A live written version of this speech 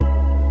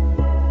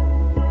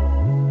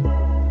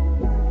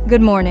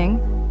Good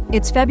morning.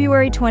 It's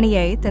February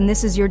 28th, and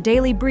this is your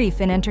daily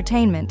brief in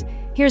entertainment.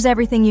 Here's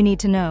everything you need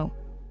to know.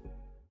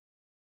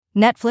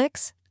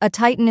 Netflix, a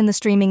titan in the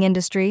streaming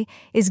industry,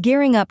 is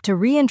gearing up to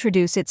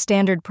reintroduce its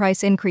standard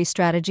price increase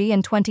strategy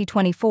in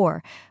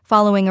 2024,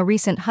 following a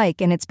recent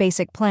hike in its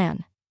basic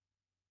plan.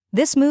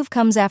 This move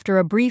comes after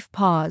a brief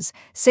pause,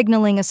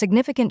 signaling a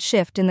significant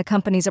shift in the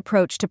company's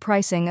approach to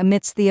pricing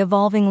amidst the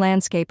evolving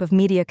landscape of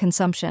media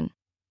consumption.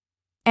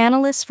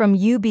 Analysts from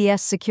UBS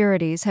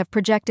Securities have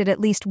projected at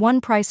least one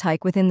price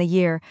hike within the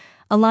year,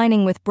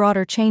 aligning with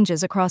broader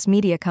changes across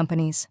media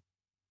companies.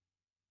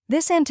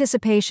 This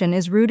anticipation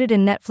is rooted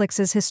in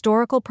Netflix's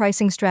historical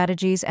pricing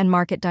strategies and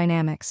market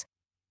dynamics.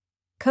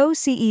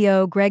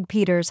 Co-CEO Greg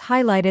Peters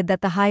highlighted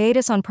that the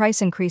hiatus on price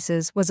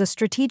increases was a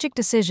strategic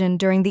decision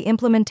during the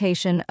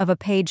implementation of a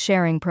paid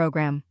sharing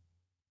program.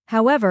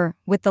 However,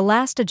 with the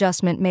last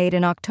adjustment made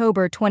in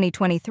October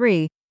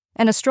 2023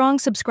 and a strong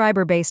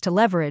subscriber base to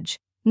leverage,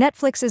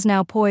 Netflix is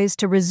now poised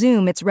to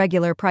resume its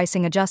regular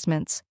pricing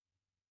adjustments.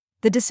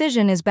 The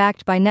decision is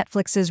backed by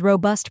Netflix's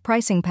robust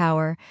pricing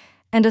power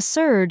and a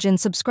surge in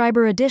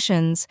subscriber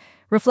additions,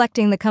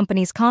 reflecting the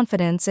company's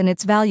confidence in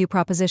its value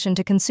proposition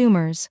to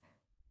consumers.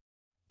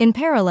 In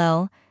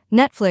parallel,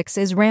 Netflix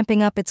is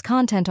ramping up its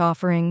content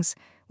offerings,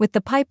 with the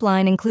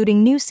pipeline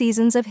including new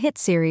seasons of hit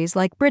series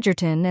like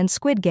Bridgerton and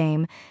Squid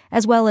Game,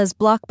 as well as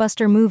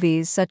blockbuster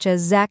movies such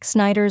as Zack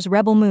Snyder's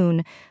Rebel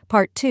Moon,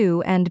 Part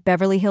 2 and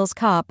Beverly Hills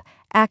Cop,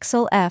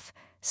 Axel F.,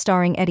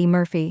 starring Eddie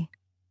Murphy.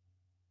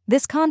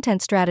 This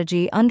content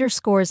strategy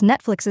underscores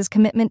Netflix's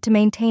commitment to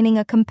maintaining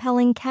a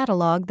compelling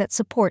catalog that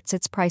supports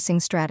its pricing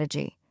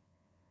strategy.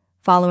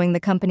 Following the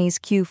company's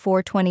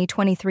Q4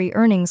 2023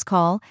 earnings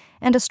call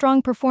and a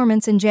strong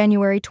performance in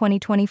January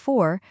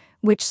 2024,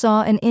 which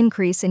saw an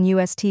increase in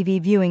U.S. TV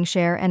viewing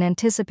share and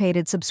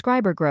anticipated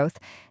subscriber growth,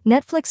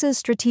 Netflix's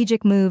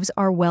strategic moves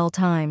are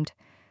well-timed.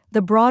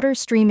 The broader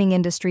streaming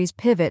industry's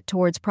pivot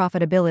towards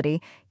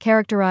profitability,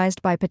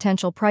 characterized by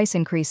potential price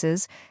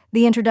increases,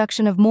 the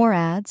introduction of more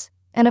ads,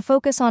 and a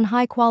focus on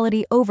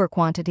high-quality over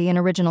quantity in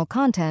original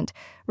content,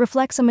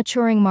 reflects a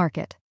maturing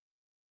market.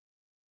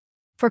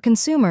 For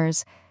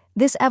consumers,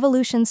 this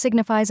evolution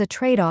signifies a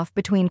trade-off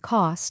between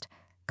cost,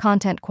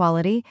 content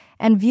quality,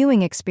 and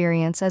viewing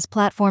experience as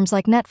platforms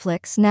like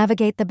Netflix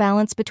navigate the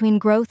balance between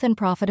growth and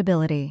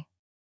profitability.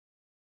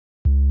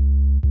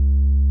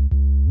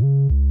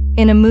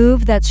 In a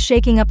move that's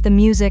shaking up the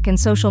music and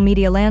social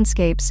media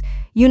landscapes,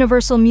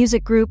 Universal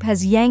Music Group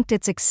has yanked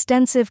its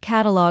extensive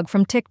catalog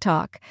from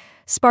TikTok,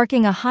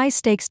 sparking a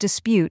high-stakes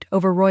dispute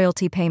over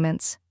royalty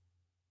payments.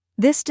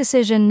 This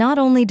decision not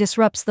only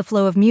disrupts the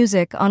flow of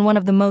music on one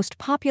of the most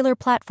popular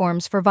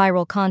platforms for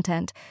viral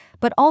content,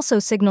 but also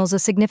signals a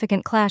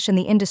significant clash in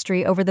the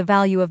industry over the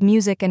value of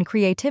music and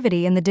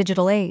creativity in the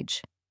digital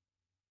age.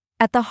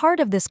 At the heart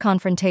of this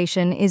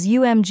confrontation is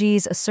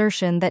UMG's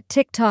assertion that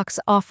TikTok's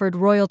offered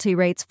royalty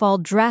rates fall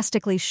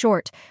drastically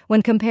short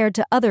when compared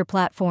to other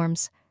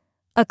platforms,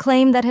 a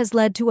claim that has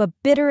led to a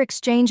bitter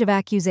exchange of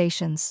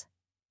accusations.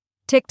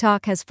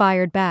 TikTok has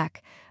fired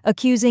back,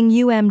 accusing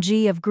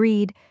UMG of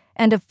greed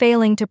and of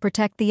failing to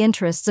protect the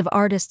interests of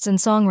artists and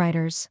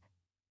songwriters.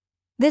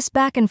 This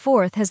back and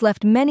forth has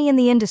left many in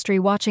the industry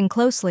watching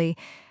closely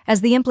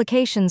as the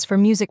implications for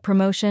music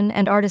promotion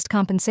and artist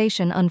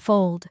compensation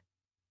unfold.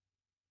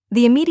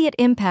 The immediate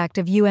impact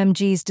of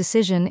UMG's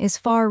decision is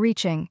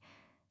far-reaching,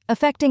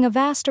 affecting a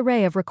vast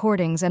array of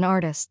recordings and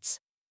artists.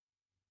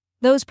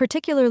 Those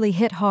particularly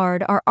hit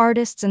hard are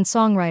artists and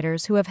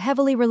songwriters who have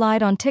heavily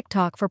relied on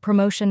TikTok for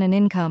promotion and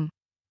income.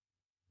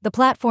 The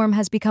platform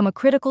has become a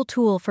critical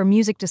tool for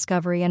music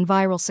discovery and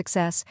viral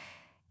success,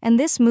 and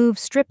this move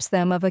strips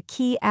them of a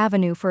key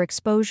avenue for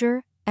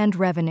exposure and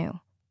revenue.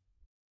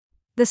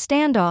 The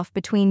standoff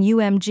between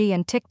UMG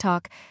and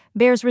TikTok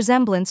bears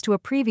resemblance to a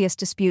previous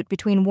dispute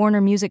between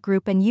Warner Music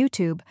Group and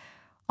YouTube,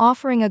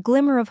 offering a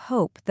glimmer of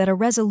hope that a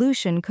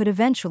resolution could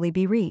eventually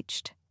be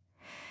reached.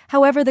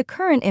 However, the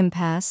current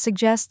impasse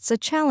suggests a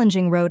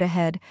challenging road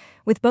ahead,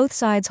 with both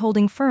sides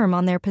holding firm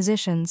on their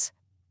positions.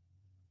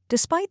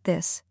 Despite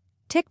this,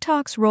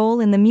 TikTok's role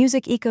in the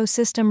music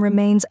ecosystem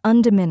remains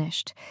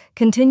undiminished,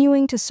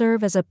 continuing to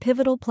serve as a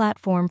pivotal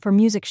platform for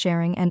music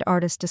sharing and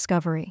artist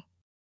discovery.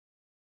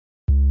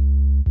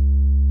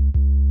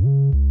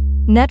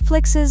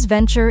 Netflix's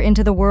venture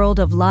into the world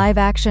of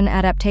live-action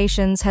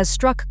adaptations has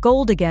struck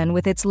gold again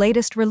with its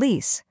latest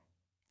release,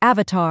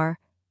 Avatar: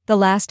 The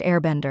Last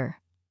Airbender.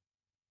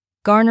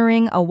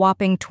 Garnering a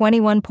whopping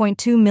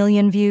 21.2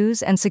 million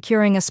views and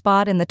securing a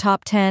spot in the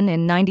top 10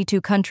 in 92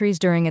 countries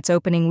during its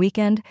opening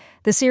weekend,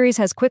 the series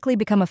has quickly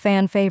become a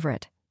fan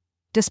favorite.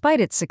 Despite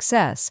its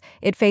success,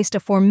 it faced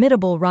a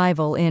formidable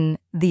rival in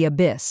The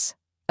Abyss,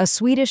 a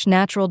Swedish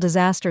natural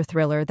disaster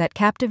thriller that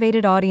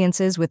captivated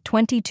audiences with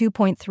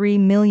 22.3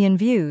 million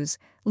views,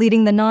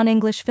 leading the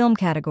non-English film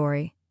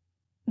category.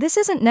 This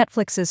isn't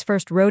Netflix's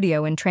first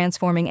rodeo in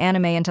transforming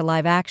anime into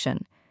live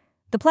action.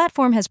 The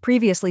platform has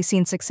previously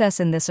seen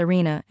success in this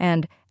arena,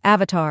 and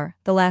Avatar: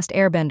 The Last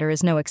Airbender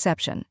is no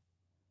exception.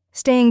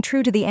 Staying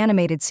true to the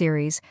animated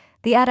series,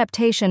 the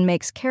adaptation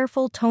makes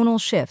careful tonal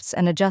shifts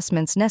and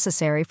adjustments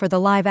necessary for the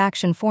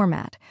live-action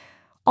format,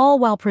 all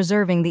while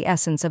preserving the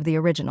essence of the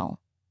original.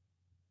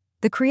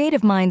 The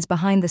creative minds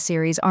behind the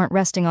series aren't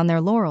resting on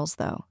their laurels,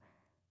 though.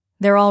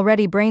 They're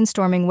already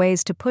brainstorming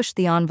ways to push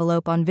the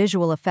envelope on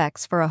visual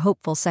effects for a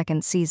hopeful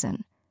second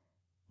season.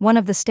 One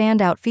of the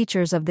standout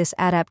features of this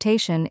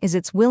adaptation is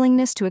its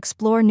willingness to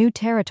explore new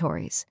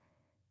territories.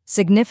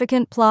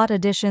 Significant plot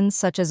additions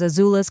such as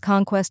Azula's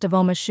conquest of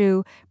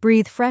Omashu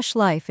breathe fresh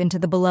life into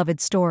the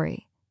beloved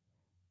story.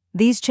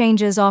 These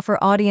changes offer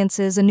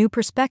audiences a new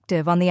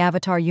perspective on the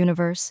Avatar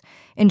universe,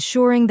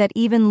 ensuring that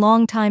even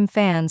longtime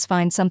fans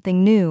find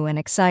something new and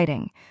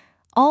exciting,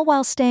 all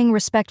while staying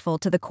respectful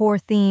to the core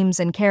themes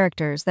and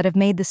characters that have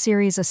made the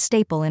series a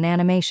staple in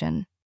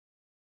animation.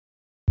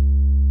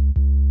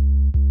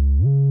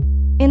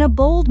 In a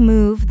bold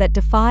move that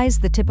defies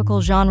the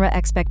typical genre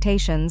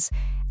expectations,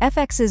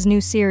 FX's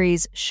new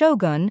series,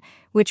 Shōgun,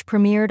 which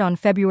premiered on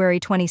February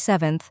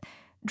 27th,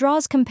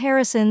 draws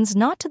comparisons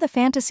not to the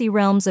fantasy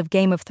realms of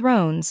Game of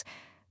Thrones,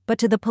 but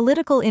to the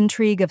political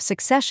intrigue of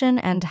Succession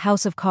and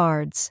House of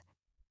Cards.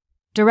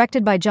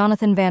 Directed by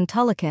Jonathan Van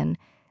Tulleken,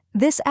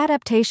 this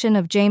adaptation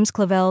of James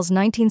Clavell's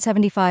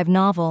 1975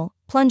 novel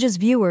plunges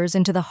viewers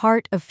into the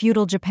heart of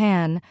feudal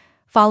Japan,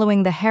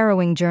 following the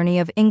harrowing journey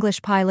of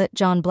English pilot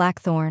John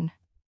Blackthorne.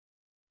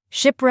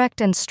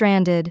 Shipwrecked and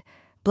stranded,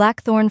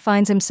 Blackthorne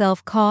finds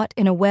himself caught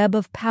in a web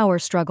of power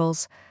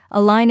struggles,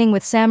 aligning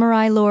with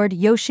samurai lord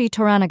Yoshi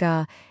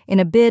Toranaga in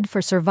a bid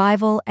for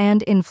survival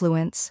and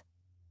influence.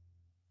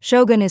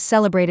 Shōgun is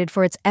celebrated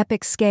for its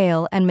epic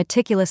scale and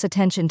meticulous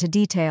attention to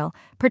detail,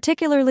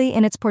 particularly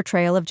in its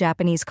portrayal of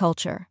Japanese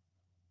culture.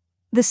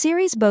 The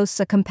series boasts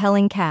a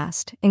compelling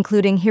cast,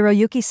 including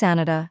Hiroyuki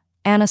Sanada,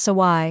 Anna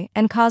Sawai,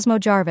 and Cosmo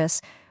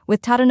Jarvis,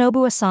 with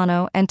Tadanobu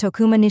Asano and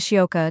Tokuma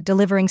Nishioka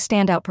delivering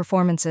standout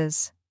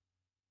performances.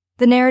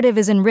 The narrative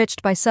is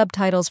enriched by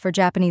subtitles for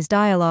Japanese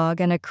dialogue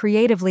and a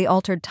creatively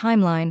altered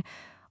timeline,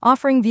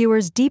 offering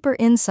viewers deeper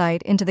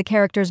insight into the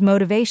characters'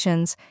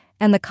 motivations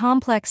and the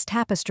complex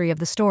tapestry of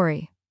the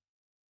story.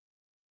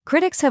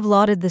 Critics have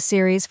lauded the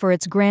series for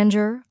its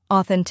grandeur,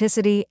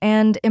 authenticity,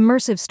 and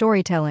immersive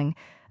storytelling,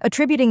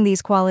 attributing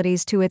these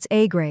qualities to its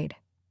A grade.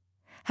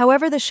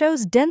 However, the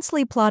show's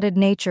densely plotted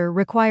nature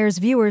requires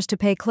viewers to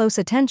pay close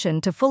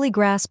attention to fully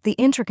grasp the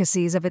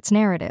intricacies of its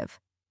narrative.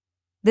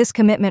 This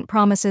commitment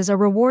promises a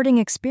rewarding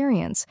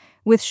experience,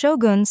 with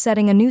Shōgun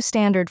setting a new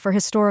standard for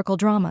historical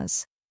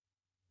dramas.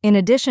 In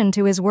addition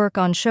to his work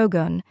on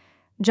Shōgun,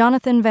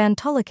 Jonathan Van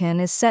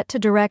Tulleken is set to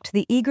direct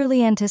the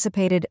eagerly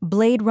anticipated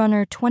Blade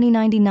Runner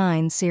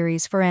 2099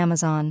 series for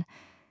Amazon.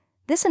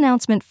 This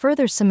announcement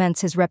further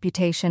cements his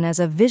reputation as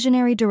a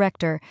visionary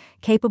director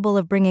capable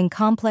of bringing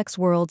complex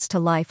worlds to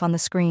life on the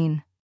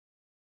screen.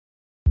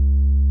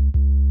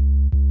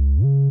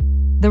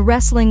 The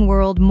wrestling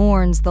world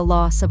mourns the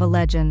loss of a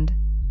legend.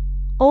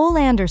 Ole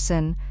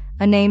Anderson,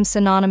 a name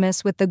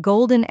synonymous with the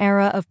golden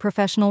era of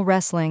professional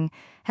wrestling,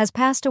 has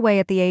passed away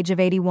at the age of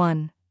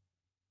 81.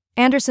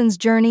 Anderson's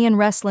journey in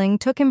wrestling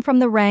took him from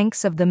the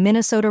ranks of the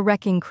Minnesota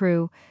Wrecking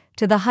Crew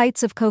to the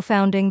heights of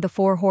co-founding the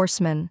Four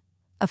Horsemen,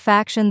 a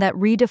faction that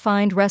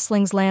redefined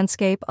wrestling's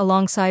landscape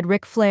alongside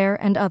Ric Flair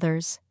and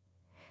others.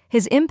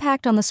 His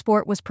impact on the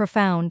sport was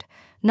profound,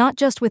 not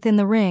just within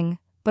the ring,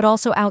 but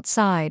also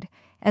outside,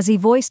 as he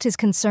voiced his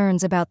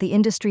concerns about the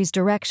industry's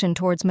direction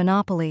towards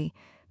monopoly,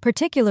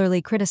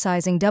 particularly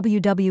criticizing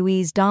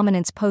WWE's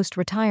dominance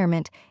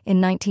post-retirement in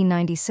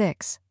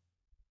 1996.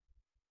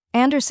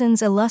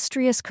 Anderson's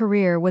illustrious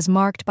career was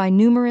marked by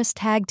numerous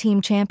tag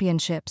team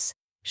championships,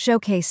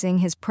 showcasing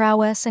his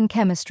prowess and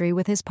chemistry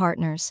with his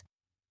partners.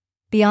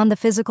 Beyond the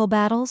physical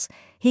battles,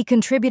 he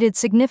contributed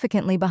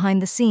significantly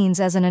behind the scenes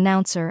as an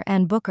announcer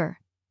and booker,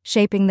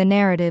 shaping the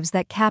narratives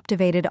that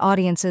captivated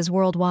audiences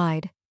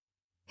worldwide.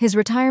 His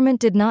retirement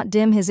did not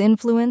dim his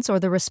influence or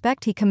the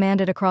respect he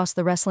commanded across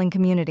the wrestling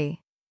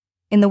community.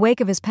 In the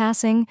wake of his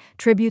passing,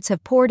 tributes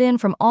have poured in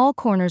from all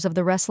corners of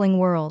the wrestling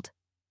world.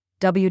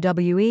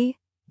 WWE,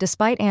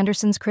 despite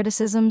Anderson's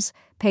criticisms,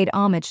 paid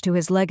homage to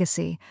his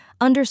legacy,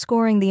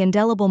 underscoring the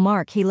indelible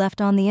mark he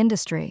left on the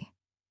industry.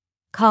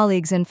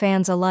 Colleagues and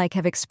fans alike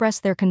have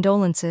expressed their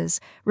condolences,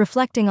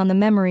 reflecting on the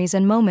memories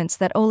and moments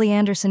that Ole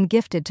Anderson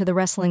gifted to the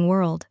wrestling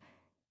world.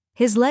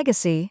 His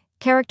legacy,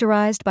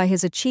 characterized by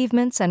his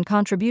achievements and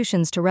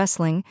contributions to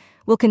wrestling,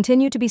 will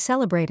continue to be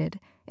celebrated,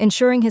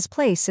 ensuring his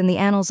place in the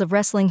annals of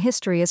wrestling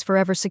history is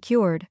forever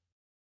secured.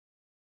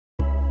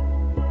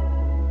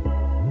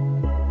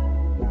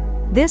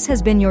 This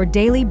has been your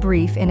daily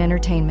brief in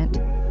entertainment.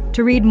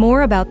 To read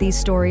more about these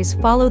stories,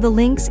 follow the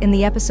links in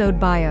the episode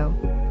bio.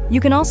 You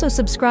can also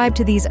subscribe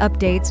to these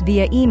updates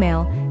via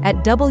email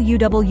at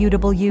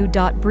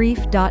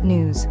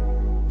www.brief.news.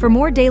 For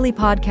more daily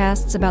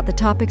podcasts about the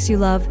topics you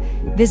love,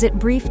 visit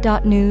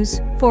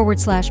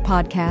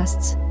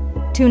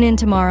brief.news/podcasts. Tune in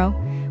tomorrow.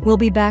 We'll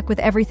be back with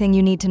everything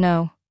you need to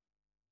know.